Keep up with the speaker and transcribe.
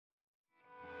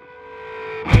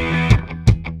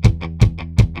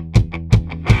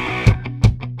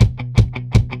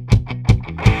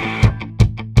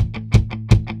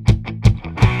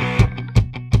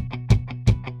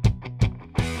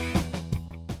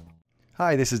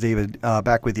Hi, this is David,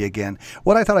 back with you again.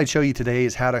 What I thought I'd show you today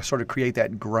is how to sort of create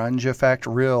that grunge effect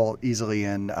real easily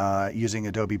in using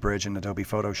Adobe Bridge and Adobe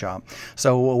Photoshop.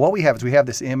 So what we have is we have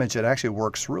this image that actually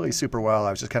works really super well. I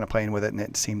was just kind of playing with it and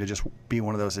it seemed to just be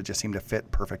one of those that just seemed to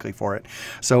fit perfectly for it.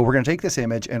 So we're going to take this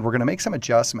image and we're going to make some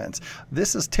adjustments.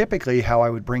 This is typically how I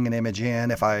would bring an image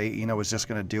in if I was just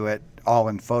going to do it all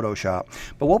in Photoshop.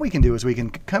 But what we can do is we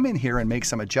can come in here and make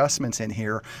some adjustments in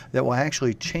here that will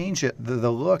actually change it,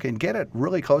 the look, and get it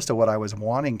really close to what I was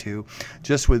wanting to,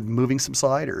 just with moving some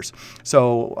sliders.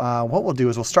 So what we'll do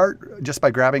is we'll start just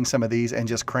by grabbing some of these and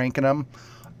just cranking them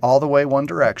all the way one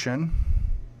direction.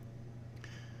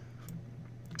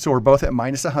 So we're both at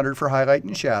 -100 for highlight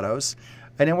and shadows.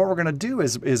 And then what we're going to do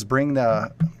is bring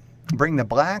the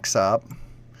blacks up,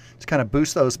 just kind of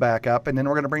boost those back up, and then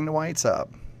we're going to bring the whites up.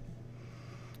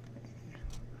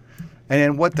 And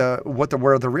then where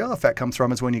the real effect comes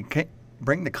from is when you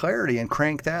bring the clarity and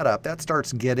crank that up. That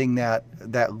starts getting that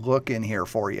look in here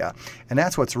for you. And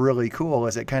that's what's really cool,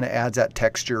 is it kind of adds that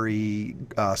texture-y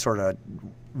sort of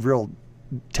real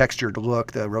textured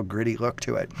look, the real gritty look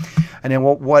to it. And then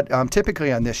what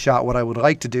typically on this shot, what I would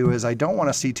like to do is I don't want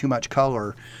to see too much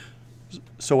color.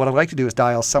 So what I'd like to do is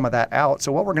dial some of that out.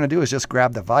 So what we're going to do is just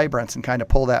grab the vibrance and kind of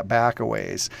pull that back a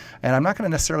ways. And I'm not going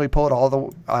to necessarily pull it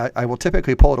all I will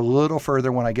typically pull it a little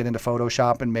further when I get into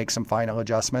Photoshop and make some final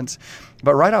adjustments.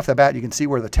 But right off the bat, you can see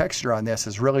where the texture on this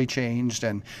has really changed,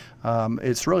 and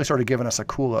it's really sort of given us a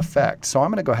cool effect. So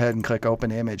I'm going to go ahead and click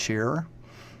Open Image here.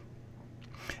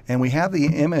 And we have the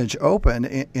image open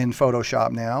in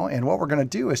Photoshop now, and what we're going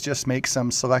to do is just make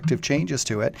some selective changes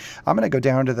to it. I'm going to go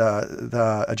down to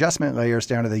the adjustment layers,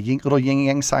 down to the little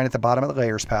yin-yang sign at the bottom of the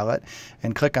layers palette,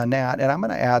 and click on that, and I'm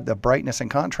going to add the brightness and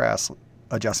contrast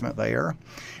adjustment layer,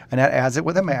 and that adds it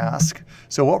with a mask.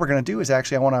 So what we're going to do is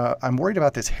actually I'm worried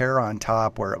about this hair on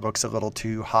top where it looks a little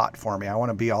too hot for me. I want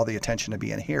to be all the attention to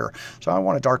be in here. So I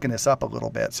want to darken this up a little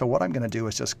bit. So what I'm going to do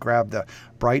is just grab the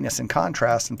brightness and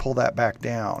contrast and pull that back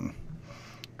down.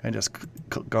 And just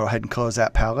go ahead and close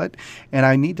that palette. And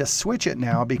I need to switch it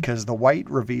now because the white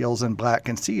reveals and black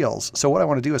conceals. So what I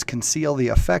want to do is conceal the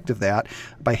effect of that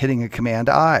by hitting a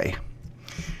Command-I.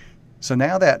 So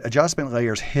now that adjustment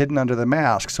layer is hidden under the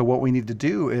mask. So what we need to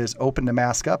do is open the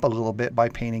mask up a little bit by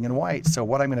painting in white. So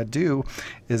what I'm going to do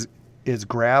is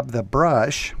grab the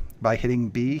brush by hitting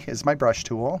B is my brush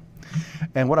tool.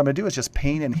 And what I'm going to do is just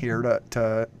paint in here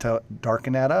to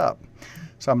darken that up.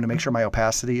 So I'm going to make sure my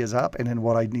opacity is up, and then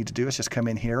what I need to do is just come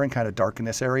in here and kind of darken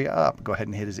this area up. Go ahead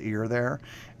and hit his ear there,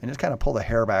 and just kind of pull the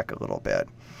hair back a little bit.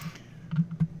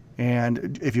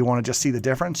 And if you want to just see the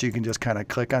difference, you can just kind of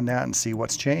click on that and see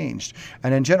what's changed.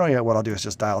 And then generally what I'll do is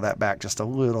just dial that back just a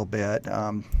little bit.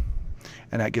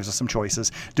 And that gives us some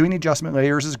choices. Doing the adjustment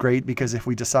layers is great because if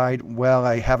we decide, well,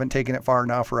 I haven't taken it far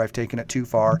enough or I've taken it too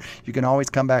far, you can always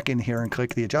come back in here and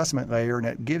click the adjustment layer, and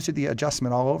it gives you the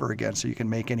adjustment all over again, so you can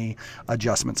make any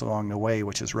adjustments along the way,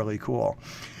 which is really cool.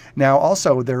 Now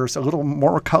also there's a little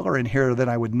more color in here than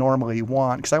I would normally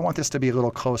want, because I want this to be a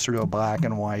little closer to a black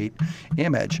and white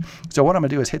image. So what I'm going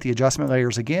to do is hit the adjustment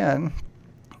layers again,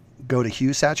 go to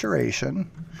Hue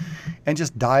Saturation, and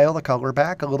just dial the color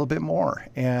back a little bit more.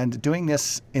 And doing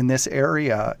this in this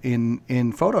area in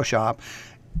Photoshop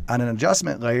on an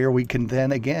adjustment layer, we can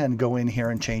then again go in here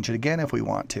and change it again if we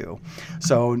want to.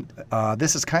 So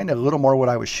this is kind of a little more what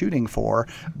I was shooting for,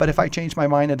 but if I change my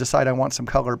mind and decide I want some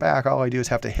color back, all I do is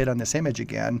have to hit on this image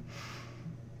again,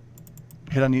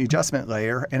 hit on the adjustment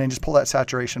layer, and then just pull that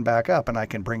saturation back up, and I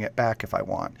can bring it back if I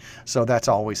want. So that's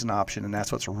always an option, and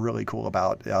that's what's really cool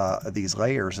about these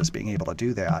layers, is being able to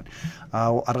do that.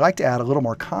 I'd like to add a little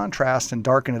more contrast and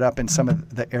darken it up in some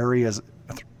of the areas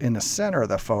in the center of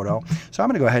the photo. So I'm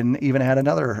going to go ahead and even add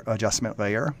another adjustment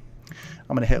layer.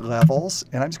 I'm going to hit levels,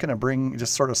 and I'm just going to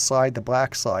just sort of slide the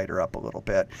black slider up a little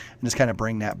bit and just kind of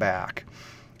bring that back.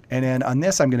 And then on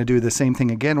this, I'm going to do the same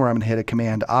thing again, where I'm going to hit a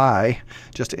Command-I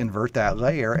just to invert that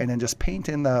layer, and then just paint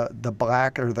in the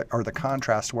black or the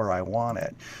contrast where I want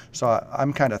it. So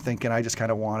I'm kind of thinking I just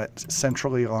kind of want it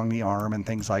centrally along the arm and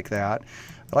things like that.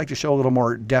 I'd like to show a little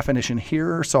more definition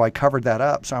here, so I covered that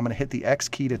up. So I'm going to hit the X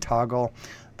key to toggle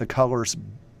the colors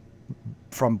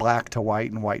from black to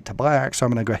white and white to black. So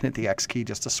I'm going to go ahead and hit the X key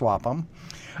just to swap them.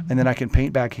 And then I can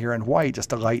paint back here in white just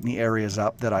to lighten the areas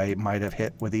up that I might have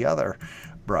hit with the other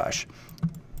brush.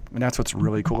 And that's what's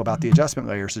really cool about the adjustment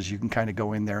layers, is you can kind of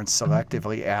go in there and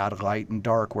selectively add light and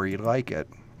dark where you'd like it.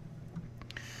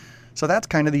 So that's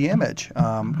kind of the image.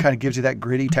 Kind of gives you that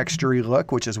gritty, textury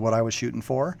look, which is what I was shooting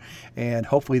for. And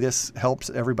hopefully this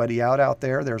helps everybody out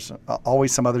there. There's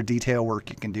always some other detail work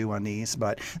you can do on these,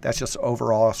 but that's just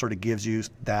overall sort of gives you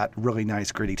that really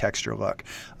nice, gritty texture look.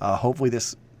 Hopefully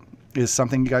this is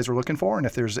something you guys are looking for. And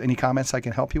if there's any comments I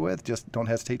can help you with, just don't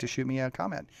hesitate to shoot me a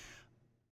comment.